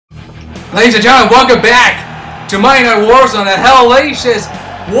Ladies and gentlemen, welcome back to Monday Night Warzone, a hellacious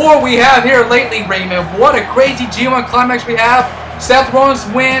war we have here lately, Raymond. What a crazy G1 climax we have. Seth Rollins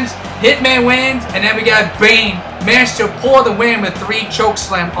wins, Hitman wins, and then we got Bane managed to pull the win with 3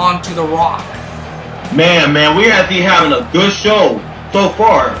 chokeslam onto the Rock. Man, we're actually having a good show so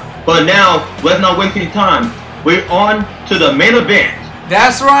far, but now let's not waste any time. We're on to the main event.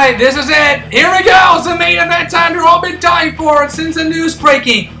 That's right, this is it. Here we go. It's the main event time you've all been dying for since the news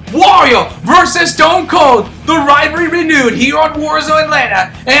breaking. Wario versus Stone Cold. The rivalry renewed here on Warzone Atlanta.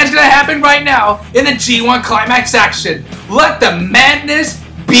 And it's going to happen right now in the G1 Climax action. Let the madness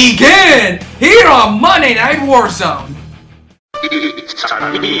begin here on Monday Night Warzone.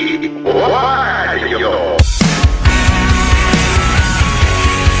 Wario.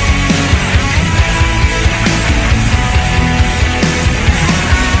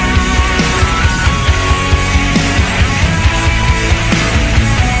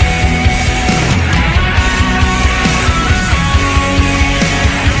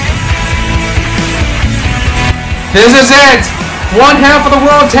 This is it! One half of the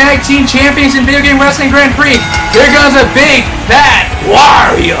World Tag Team Champions in Video Game Wrestling Grand Prix. Here comes a big, fat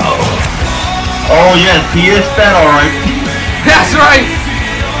Wario! Oh yes, he is fat, alright. That's right!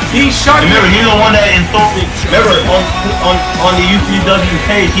 He's shot. Remember, he's the one that insulted. Remember, on the UCCW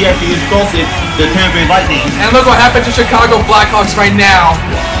page, he actually insulted the Tampa Bay Lightning. And look what happened to Chicago Blackhawks right now.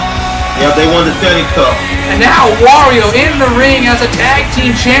 Yeah, they won the Stanley Cup. And now Wario in the ring as a Tag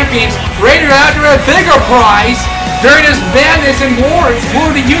Team Champions, ready to after a bigger prize during his madness in War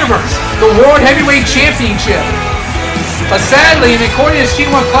of the Universe, the World Heavyweight Championship. But sadly, and according to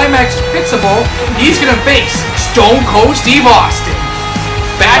G1 Climax Fixable, he's going to face Stone Cold Steve Austin.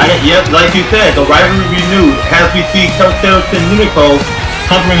 Yep, like you said, the rivalry renewed as we see Kelton Unico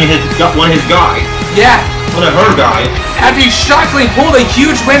covering one of his guys. Yeah. One of her guys. After he shockingly pulled a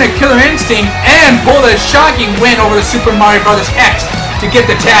huge win at Killer Instinct and pulled a shocking win over the Super Mario Bros. X to get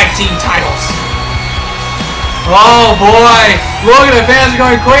the tag team titles. Oh boy, look at the fans are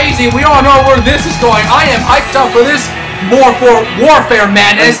going crazy. We all know where this is going. I am hyped up for this warfare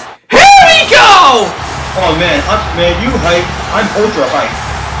madness. Here we go! Oh man, you hype. I'm ultra hyped.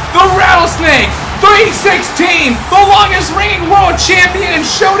 The Rattlesnake 316, the longest reigning world champion in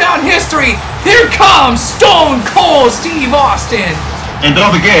Showdown history. Here comes Stone Cold Steve Austin. And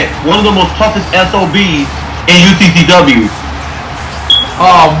don't forget, one of the most toughest SOBs in UCCW.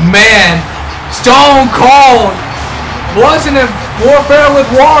 Oh man. Stone Cold was in a warfare with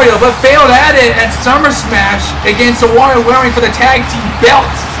Wario, but failed at it at Summer Smash against the Wario wearing for the tag team belt.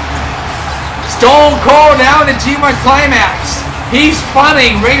 Stone Cold now in the G1 Climax. He's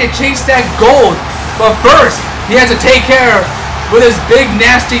finally ready to chase that gold, but first he has to take care with his big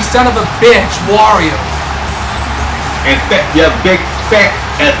nasty son of a bitch, Wario. And big fat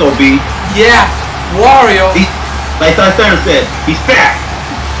SOB. Yeah, Wario. Like Tyson said, he's fat.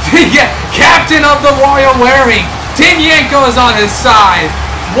 Yeah, captain of the Wario wearing. Tinyenko is on his side.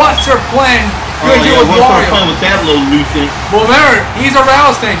 What's her plan to do with Wario? What's her plan with that little nuisance? Well, remember, he's a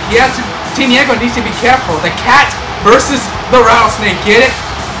rattlesnake. Tinyenko needs to be careful. The cat versus the rattlesnake. Get it?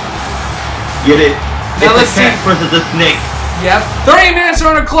 Get it? Now let's see. The cat versus the snake. Yep. 30 minutes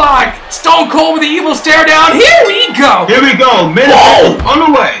on the clock. Stone Cold with the evil stare down. Here we go. Here we go. Minute on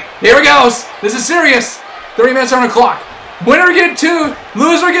the way. Here it goes. This is serious. 30 minutes on the clock. Winner gets 2,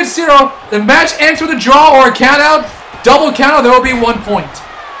 loser gets 0. The match ends with a draw or a countout. Double countout, there will be 1 point.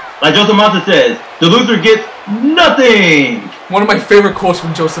 Like Joseph Matos says, the loser gets nothing. One of my favorite quotes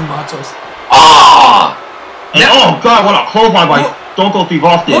from Joseph Matos. Oh! And oh god, what a clothesline by Stone Cold Steve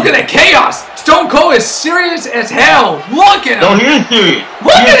Austin. Look at the chaos. Stone Cold is serious as hell. Look at him. No, he is serious.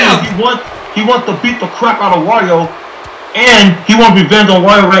 Look at him. He wants to beat the crap out of Wario. And he wants revenge on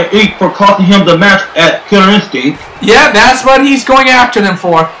Wario Red 8 for costing him the match at Killer Instinct. Yeah, that's what he's going after them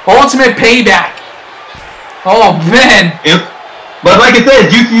for. Ultimate payback. Oh, man. But like I said,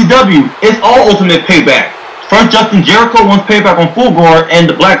 UCCW, it's all ultimate payback. First, Justin Jericho wants payback on Fulgore and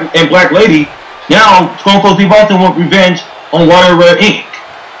the Black Lady. Now, Stone Cold Steve Austin wants revenge on Wario Red Inc.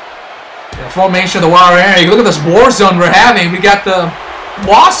 The formation of the Wario Red. Look at this war zone we're having. We got the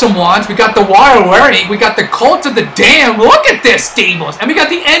awesome ones. We got the Wario Red. We got the Cult of the Damned. Look at this stables. And we got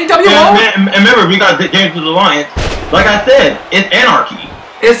the NWO. And remember, we got the James of the Alliance. Like I said, it's anarchy.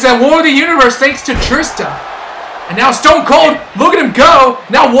 It's a War of the Universe thanks to Trista. And now Stone Cold, look at him go.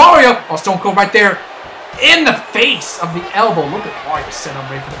 Now Wario, oh, Stone Cold right there in the face of the elbow. Look at Wario set up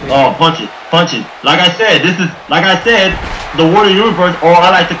right for the face. Oh, punch it. Like I said, the War of the Universe, or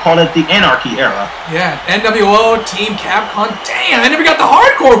I like to call it the Anarchy era. Yeah, NWO, Team Capcom, damn, and then we got the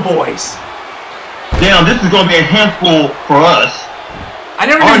Hardcore Boys. Damn, this is going to be a handful for us. I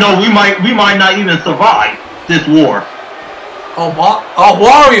never. Oh no, we might not even survive this war. Oh,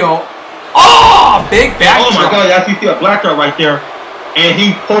 Wario. Oh, big back. Oh my God! I see a black dot right there, and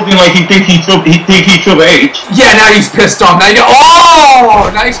he's posing like he thinks he's Triple H. Yeah, now he's pissed off. Now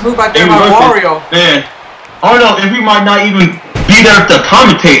oh, nice move out there by Wario. Man, I don't know if we might not even be there to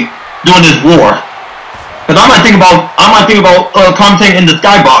commentate during this war. Cause I might think about commentating in the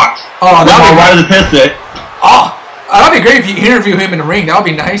skybox. Oh, that'd be right. Headset. Oh, that'd be great if you interview him in the ring. That'd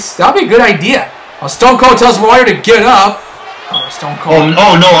be nice. That'd be a good idea. Well, Stone Cold tells Wario to get up. Oh, Stone Cold.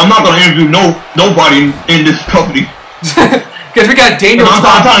 Oh no, I'm not gonna interview nobody in this company. Because we got Daniel. I'm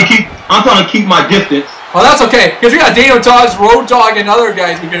trying to keep my distance. Oh, that's okay. Because we got Daniel Todd's Road Dogg and other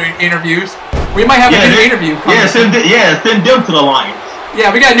guys we're doing interviews. We might have a new interview coming. Send them to the Lions.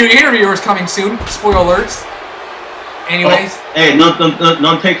 Yeah, we got new interviewers coming soon. Spoiler alerts. Anyways. Oh, hey,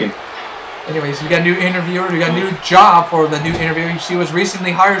 none taken. Anyways, we got a new interviewer. We got a new job for the new interviewer. She was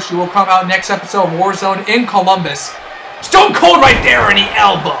recently hired. She will come out next episode of Warzone in Columbus. Stone Cold right there in the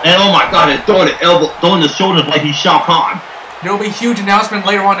elbow. And oh my God, it's throwing the shoulders like he's Shao Kahn. There will be a huge announcement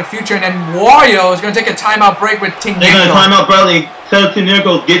later on in the future, and then Wario is going to take a timeout break with Team They're going to timeout Bradley. Senator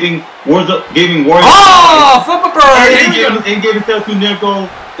Nirko giving Wario. Oh, flip a bird! And giving Senator Nirko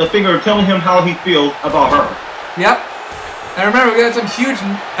the finger, telling him how he feels about her. Yep. And remember, we got some huge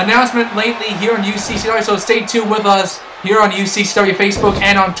announcement lately here on UCCW, so stay tuned with us here on UCCW Facebook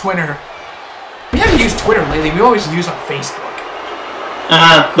and on Twitter. We haven't used Twitter lately. We always use on Facebook.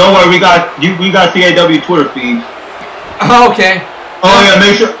 Don't worry, we got CAW Twitter feed. Okay. Oh yeah,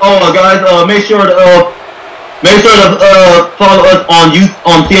 make sure. Oh guys, make sure to follow us on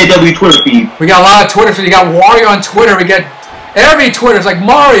CAW Twitter feed. We got a lot of Twitter feeds. We got Wario on Twitter. We got every Twitter. It's like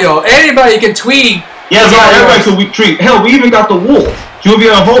Mario. Anybody can tweet. Yeah, everybody can tweet. Hell, we even got the Wolf,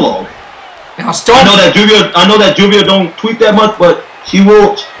 Juvia and Holo. Now, I know that Juvia don't tweet that much, but she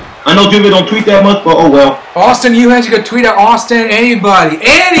will. I know Juvia don't tweet that much, but oh well. Austin, you can tweet at Austin. Anybody.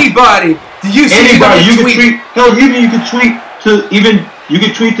 You can tweet. Hell, you can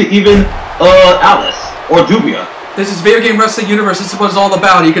tweet to even Alice or Juvia. This is Video Game Wrestling Universe. This is what it's all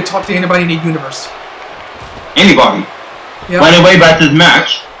about. You can talk to anybody in the universe. Anybody. Yep. By the way, back to this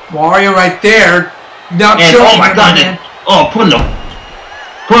match. Wario right there. Now, oh my God!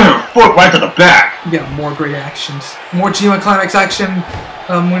 Putting her foot right to the back. Yeah, more great actions. More G1 Climax action.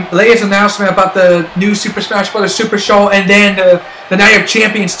 Latest announcement about the new Super Smash Bros. Super Show, and then the Night of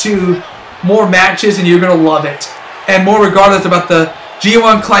Champions 2. More matches, and you're gonna love it. And more regardless about the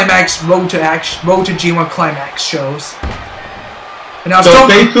G1 Climax Road to G1 Climax shows. And now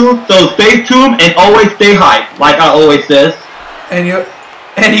stay tuned and always stay hyped, like I always says. And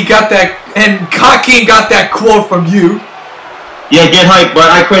he got that, and Kaki got that quote from you. Yeah, get hyped, but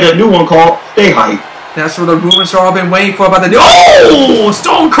I created a new one called Stay Hyped. That's what the rumors are all been waiting for about the new. Oh,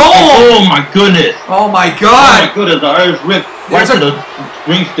 Stone Cold! Oh my goodness! Oh my God! Oh my goodness! The Irish Whip right to the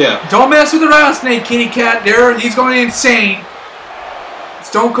ring step. Don't mess with the rattlesnake, Kitty Cat. He's going insane.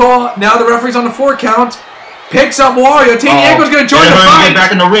 Stone Cold. Now the referee's on the 4 count. Picks up Wario. Tanyago's going to join the fight. Get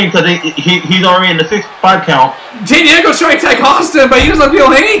back in the ring because he's already in the 6-5 count. Tanyago's trying to attack Austin, but he doesn't feel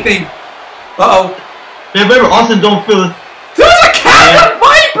anything. Uh oh. Yeah, remember Austin don't feel. There's a cat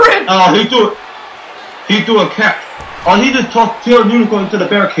vibrant. Oh, he threw a cat. Oh, he just tossed Taylor Unicorn into the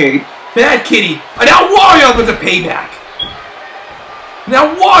barricade. Bad kitty. And now Wario with the payback.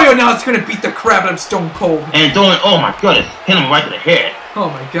 Now Wario is going to beat the crap out of Stone Cold. And doing, oh my goodness, hit him right to the head. Oh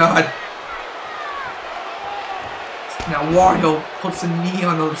my God. Now Wario puts a knee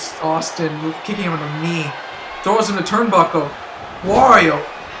on Austin, kicking him on the knee. Throws him the turnbuckle. Wario.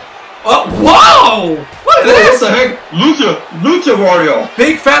 Oh, whoa! What is this? What the heck? Lucha Wario.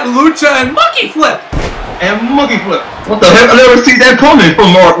 Big fat Lucha and Monkey Flip. What the heck? I never see that coming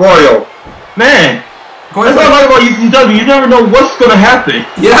from Wario. Man. That's what I like about UCCW. You never know what's going to happen.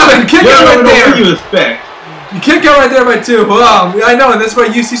 Yeah, and kick out right there. What you expect. You kick out right there by 2. Wow, I know, and that's what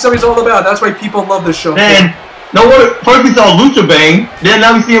UCCW is all about. That's why people love this show. Man, first we saw Lucha Bane, then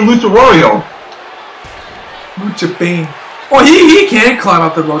now we see Lucha Wario. Lucha Bane. Oh, he can climb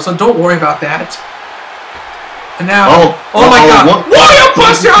up the rope, so don't worry about that. And now, oh my God, Wario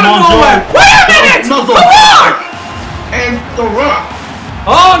pushed out of nowhere. Wait a minute! The Rock! And The Rock.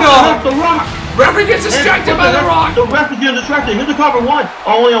 Oh no! The Rock. Referee gets distracted by The Rock. The referee gets distracted. Here's the cover 1.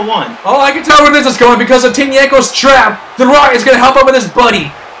 Only on 1. Oh, I can tell where this is going because of Tanyako's trap. The Rock is going to help him with his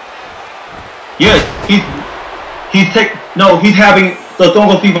buddy. Yes, he's having the Stone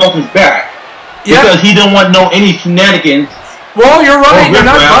Cold Steve Austin's back. Yep. Because he didn't want any shenanigans. Well, you're right. They're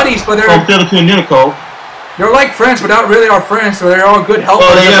not buddies, but they're. They're like friends, but not really our friends. So they're all good helpers.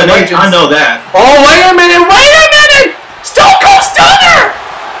 Oh yeah, I know that. Oh wait a minute! Stone Cold Stunner!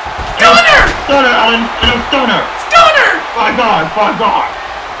 Stunner! Stunner and a stunner! Stunner! My God, my God!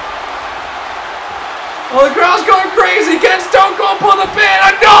 Oh, the crowd's going crazy. Can Stone Cold pull the pin?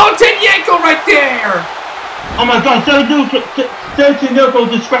 Oh, no! Tenyenko right there! Oh my God, 72 Tenyenko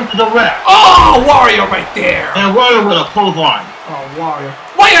distracted the ref. Oh, Wario right there! And Wario with a clothesline. Oh, Wario.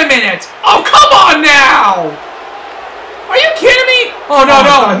 Wait a minute! Oh, come on now! Are you kidding me? Oh, no,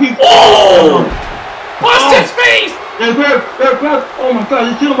 no. Oh! Bust his face! Oh my God,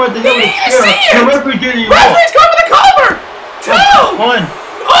 you see him right there. He didn't even see it! And the referee didn't even Referee's going for the cover! 2! 1.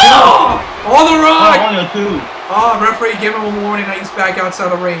 Oh! Oh, the Rock! Oh, 2. Oh, referee gave him a warning. Now he's back outside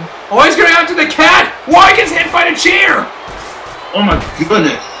the ring. Oh, he's going after the cat! Why gets hit by the chair? Oh my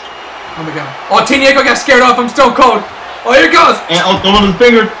goodness. Oh my God. Oh, Tenyenko got scared off from Stone Cold. Oh, here it goes. And throwing his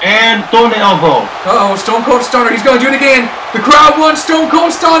fingers and throwing the elbow. Uh-oh, Stone Cold Stunner. He's going to do it again. The crowd wants Stone Cold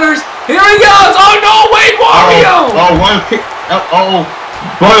Stunners. Here he goes. Oh, no, wait, Wario. Oh, Wario kick.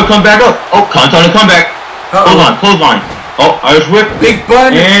 Wario come back up. Oh, trying to come back. Clothesline. Oh, Irish whip. Big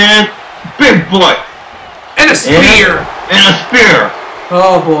bun. And big butt. And a spear. And a spear.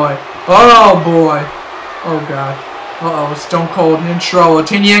 Oh, boy. Oh, boy. Oh, God. Uh-oh, Stone Cold in trouble.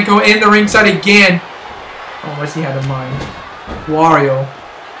 Tenyenko in the ringside again. Oh, what's he had in mind? Wario.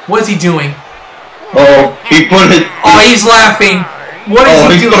 What's he doing? Oh, he put it. Oh, he's laughing. What is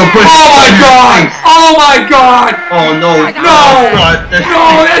he doing? Put oh my God! Oh my God! Oh no! No! God,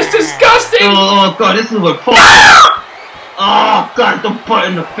 no, that's disgusting! Oh God, this is what. Oh God, the butt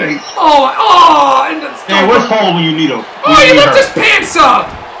in the face. And the Hey, where's Hole when you need her? Oh, he lifted his pants up.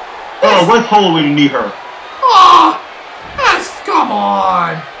 Oh, where's Hole when you need her? Oh, come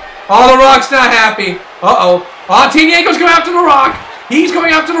on. Oh, the Rock's not happy. Uh-oh. Oh, Tenyenko's going after the Rock. He's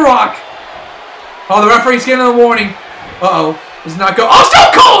going after the Rock. Oh, the referee's getting a warning. Uh-oh. Does not go. Oh,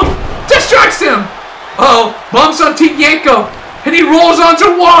 Stone Cold! Distracts him. Uh-oh. Bumps on Tenyenko. And he rolls onto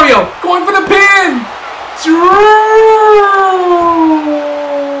Wario. Going for the pin.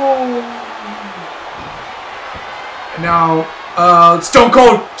 And now, Stone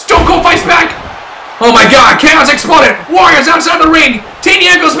Cold fights back. Oh my God, chaos exploded. Warrior's outside the ring.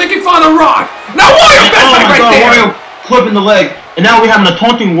 Tenyenko's making fun of the Rock. Now Wario back right there. Wario flipping the leg. And now we're having a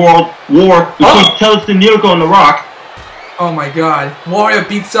taunting war between Tenyenko and the Rock. Oh my God. Wario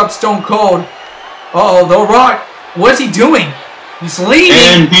beats up Stone Cold. Uh-oh, the Rock. What's he doing? He's leaving.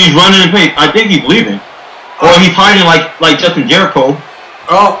 And he's running in pain. I think he's leaving. Or he's hiding like Justin Jericho.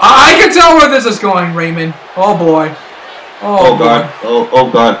 Oh, I can tell where this is going, Raymond. Oh boy. Oh God. Oh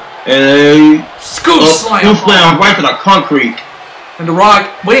God. And Scoop slam. Scoop slam right to the concrete. And the Rock.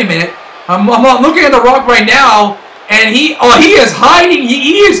 Wait a minute. I'm looking at the Rock right now, and he is hiding.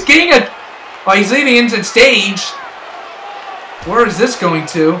 He is getting a. Oh, he's leaving into stage. Where is this going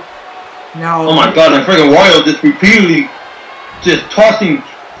to? Now. Oh my God! And freaking Wario just repeatedly just tossing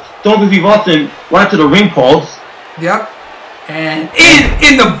Stone Cold Austin right to the ring post. Yep. And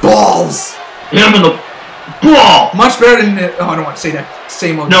in the balls. Hit him in the ball. Much better than the. Oh, I don't want to say that.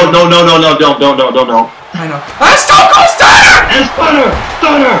 Same old. No. Don't. I know. Stone Cold Stunner! And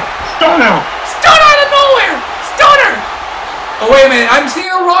Stunner out of nowhere! Stunner! Oh, wait a minute. I'm seeing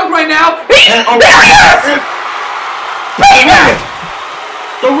a Rock right now. There he is! Payback!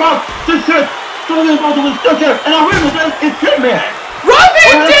 The Rock just hit Stone Cold was stuck there. And I realized it's Hitman. Rob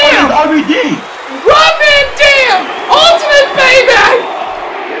Van Dam! RVD. Rob Van Dam! Ultimate Payback!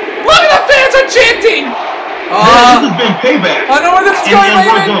 Look at the fans are chanting! This has been Payback. I know where this is going,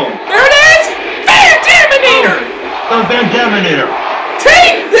 Raymond. There it is! Van Daminator! The Van Daminator.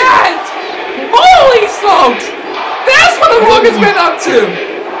 Take that! Holy smokes! That's what the Rock has been up to!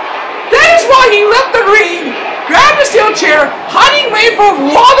 That is why he left the ring, grabbed a steel chair, hiding away from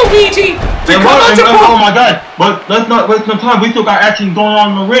Waluigi to come out to Oh my God! But let's not waste no time. We still got action going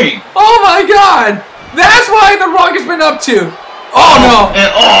on in the ring. Oh my God! That's why the Rock has been up to. Oh no! And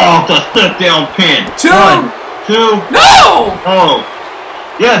the step down pin. 2, 2. No! Oh,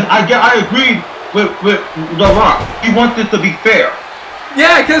 yes, I agree with The Rock. He wants this to be fair.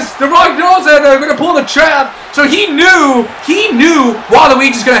 Yeah, because The Rock knows that they're going to pull the trap, so he knew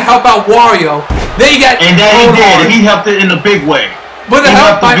Waluigi's going to help out Wario. And that he did. He helped it in a big way. With the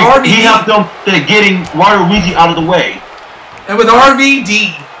help by RVD. He helped them to getting Waluigi out of the way. And with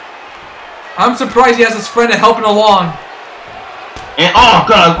RVD, I'm surprised he has his friend helping along. And oh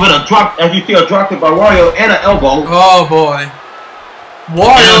God, with a drop, as you see, a drop kick by Wario and an elbow. Oh boy.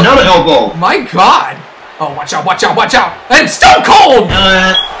 Wario. And another elbow. My God. Oh, watch out, watch out, watch out. And Stone Cold!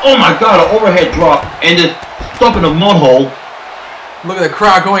 Oh my God, an overhead drop. And just stuck in a mud hole. Look at the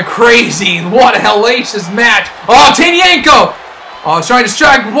crowd going crazy. What a hellacious match. Oh, Tenyenko. Oh, he's trying to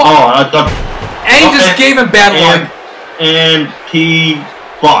distract. Oh, and he just gave him bad luck. and he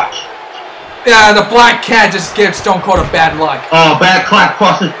botched. Yeah, the black cat just gives Stone Cold a bad luck. Bad cat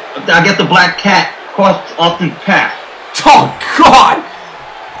crosses. I guess the black cat crossed Austin's path. Oh God!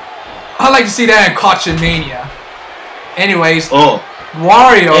 I'd like to see that in Caution Mania. Anyways,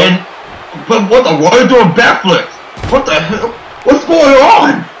 Wario. But what the Wario doing backflips? What the hell? What's going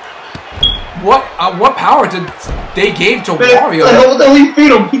on? What power did they give to Wario? What the hell he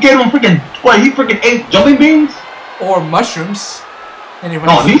feed him? He gave him freaking what? He freaking ate jumping beans or mushrooms. Anyways.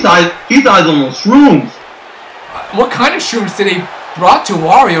 No, he's eyes on those shrooms. What kind of shrooms did he brought to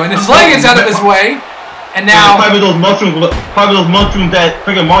Wario? And his leg is out of his way. And now probably those mushrooms that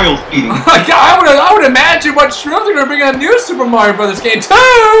freaking Mario's eating. I would imagine what shrooms are gonna bring in a new Super Mario Brothers game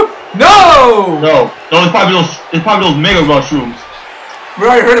too. No, it's probably those mega mushrooms. We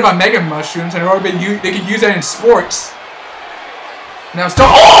already heard about mega mushrooms, and they could use that in sports. Now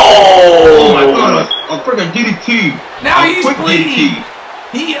start. Oh my God! A freaking DDT. Now he's bleeding.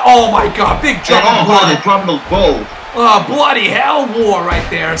 Oh my God! Big drop of blood. They're dropping those balls. Bloody hell war right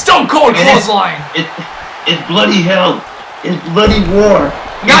there. Stone Cold clothesline. It's bloody hell. It's bloody war.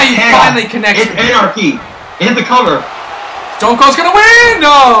 Now you finally connect. It's anarchy. It's the cover. Stone Cold's gonna win.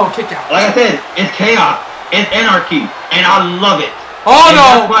 No, kick out. Like I said, it's chaos. It's anarchy, and I love it. Oh and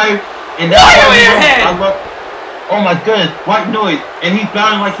no! That's why Airhead! Oh my goodness, white noise, and he's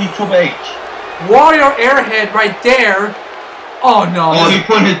bowing like he's Triple H. Wario Airhead right there. Oh no! Oh, he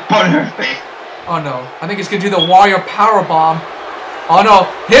put his butt in her face. Oh no! I think he's gonna do the Wario Power Bomb. Oh no!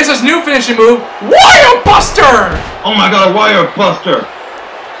 Here's his new finishing move, Wario Buster! Oh my God, Wario Buster!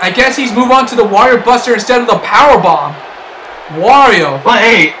 I guess he's moved on to the Wario Buster instead of the Power Bomb. Wario. But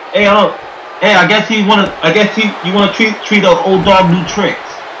hey, I guess you wanna treat the old dog new tricks.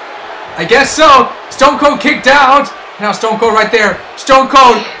 I guess so. Stone Cold kicked out. Now Stone Cold right there. Stone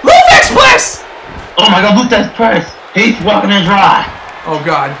Cold. Lutex Press! Oh my God, Lutex Press. He's walking in dry. Oh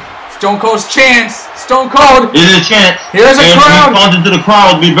God. Stone Cold's chance. Stone Cold. Here's a chance. Here's a crowd. He falls into the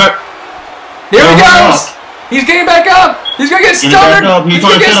crowd. Here he goes. He's getting back up. He's gonna get stunnered. He's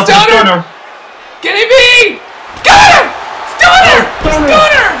gonna get stunnered. Can he be? Got him! Stunner!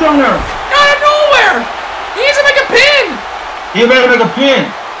 Stunner! Out of nowhere! He needs to make a pin! He better make a pin.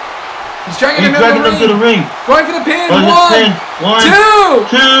 He's dragging him to the ring. Going for the pin. One, two,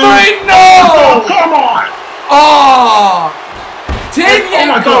 three. No! Oh, come on! Oh! 10 Oh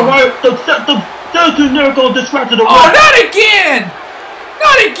my God! Why the miracle distracted the Oh, not again!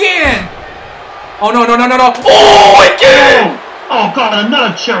 Not again! Oh no! Oh, again! Oh God!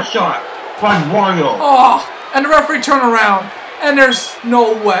 Another chair shot by Wario. Oh, and the referee turn around, and there's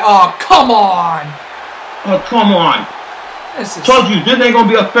no way. Oh, come on! Oh, come on! Told you, this ain't gonna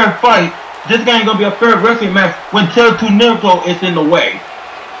be a fair fight. This ain't gonna be a fair wrestling match when S02 Miracle is in the way.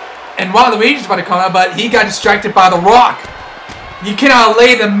 And Waluigi's about to come out, but he got distracted by The Rock. You cannot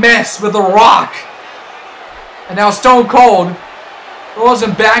lay the mess with The Rock. And now Stone Cold throws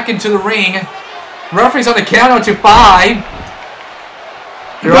him back into the ring. Referee's on the count to 5.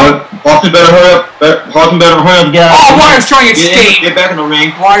 Austin better hurry up. Austin better hurry up. Get out. Oh, Warrior's trying to escape. Get back in the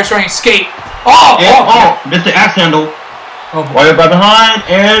ring. Warrior's trying to escape. Oh, Mr. Axe Handle. Oh, Warrior back behind,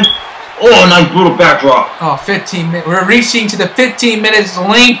 and nice brutal backdrop. Oh, 15 minutes. We're reaching to the 15 minutes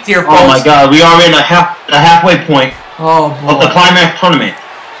length here, folks. Oh my God, we are in the halfway point of the climax tournament.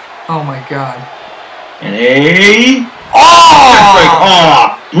 Oh my God. And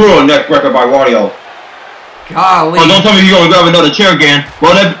brutal neck breaker by Wario. Golly. Oh, don't tell me you're gonna grab another chair again.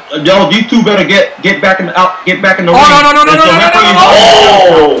 Well, these two better get back in the ring. No.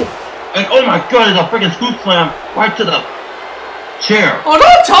 And oh my God, there's a freaking scoop slam right to the chair. Oh,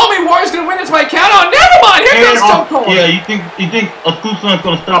 don't tell me Warrior's gonna win this by count. Oh, never mind. Here comes Stone Cold. Yeah, you think a scoop slam's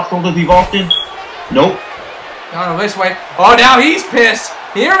gonna stop Stone Cold Steve Austin? Nope. No, this way. Oh, now he's pissed.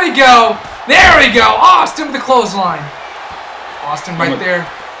 Here we go. There we go. Austin with the clothesline. Austin right there.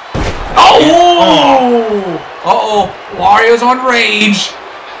 Uh-oh. Wario's on rage.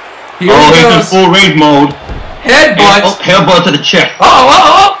 Here he he's goes. in full rage mode. Headbutt. Headbutt to the chest.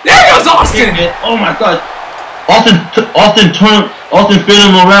 Oh. There goes Austin. Oh my God. Austin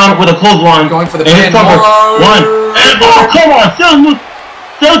spinning him around with a clothesline. Going for the pin. One. And come on.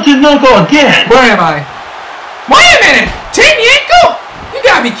 S02 Miracle again. Where am I? Wait a minute. Team Yanko? You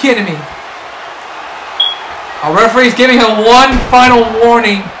gotta be kidding me. Our referee's giving him one final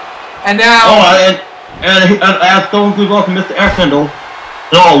warning. And now... and Stone Cold off Mr. Axe Handle.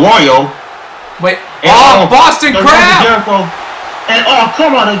 No, Wario. Wait. Boston Crab! And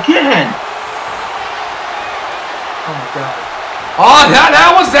come on again! Oh my God. Oh,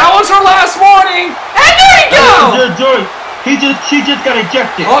 that was her last warning! And there you go! She just got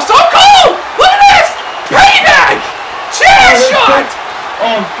ejected. Oh, Stone Cold! Look at this! Payback! Chair shot!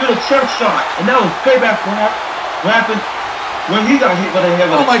 Oh, good chair shot. And that was payback for what happened when he got hit by the head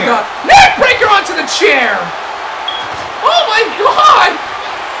with Oh a my chair. god. Neck breaker onto the chair! Oh my god!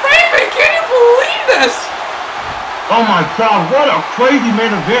 Raymond, can you believe this? Oh my god, what a crazy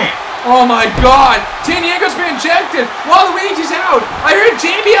main event. Oh my god! Diego's been ejected while Luigi's out! I heard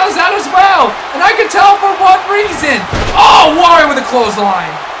JBL's out as well! And I can tell for what reason! Oh, Wario with a clothesline!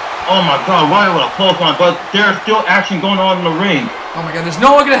 Oh my god, Wario with a clothesline, but there's still action going on in the ring. Oh my god, there's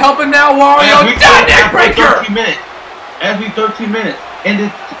no one gonna help him now, Wario! Down neck breaker! 13 minutes. Every 13 minutes in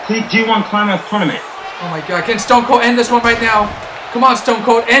this G1 Climax tournament. Oh my god, can Stone Cold end this one right now? Come on, Stone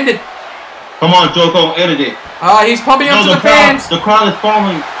Cold, end it! Come on, Joko, edit it. He's pumping up to the fans. The crowd is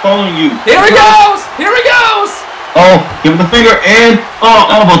following you. Here he goes! Here he goes! Oh, give him the finger and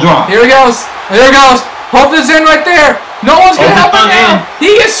elbow drop. Here he goes. Here he goes. Hope this is in right there. No one's gonna help him now.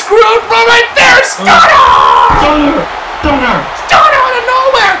 He is screwed from right there. Stunner! Stunner out of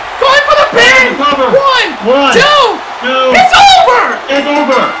nowhere. Going for the pin. One, two. It's over. It's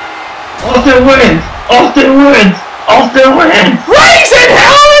over. Austin wins. Raising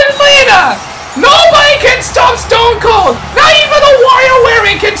hell in Lena. Nobody can stop Stone Cold! Not even the Wario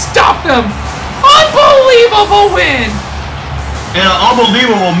wearing can stop them! Unbelievable win! And an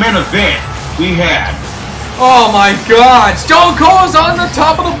unbelievable main event we had. Oh my god! Stone Cold is on the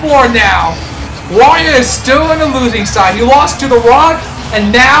top of the board now! Wario is still on the losing side. He lost to The Rock, and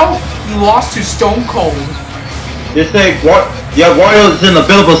now he lost to Stone Cold. They say, Wario is in a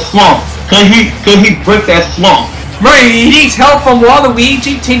bit of a slump. Could he break that slump? Right, he needs help from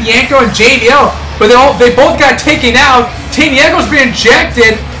Waluigi, Diego, and JBL, but they both got taken out. Diego's been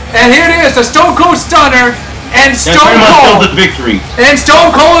ejected, and here it is, the Stone Cold Stunner, and Stone Cold. The victory. And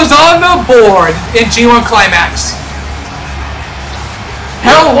Stone Cold is on the board in G1 Climax.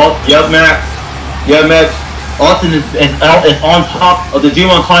 Hell. Yep, Matt. Austin is on top of the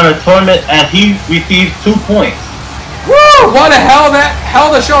G1 Climax tournament as he receives 2 points. Woo! What a hell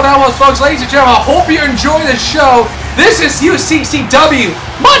of a show that was, folks. Ladies and gentlemen, I hope you enjoy the show. This is UCCW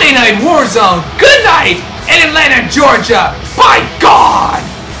Monday Night Warzone. Good night in Atlanta, Georgia. By God!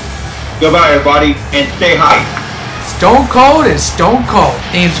 Goodbye, everybody, and stay high. Stone Cold is Stone Cold,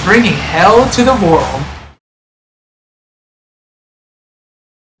 and he's bringing hell to the world.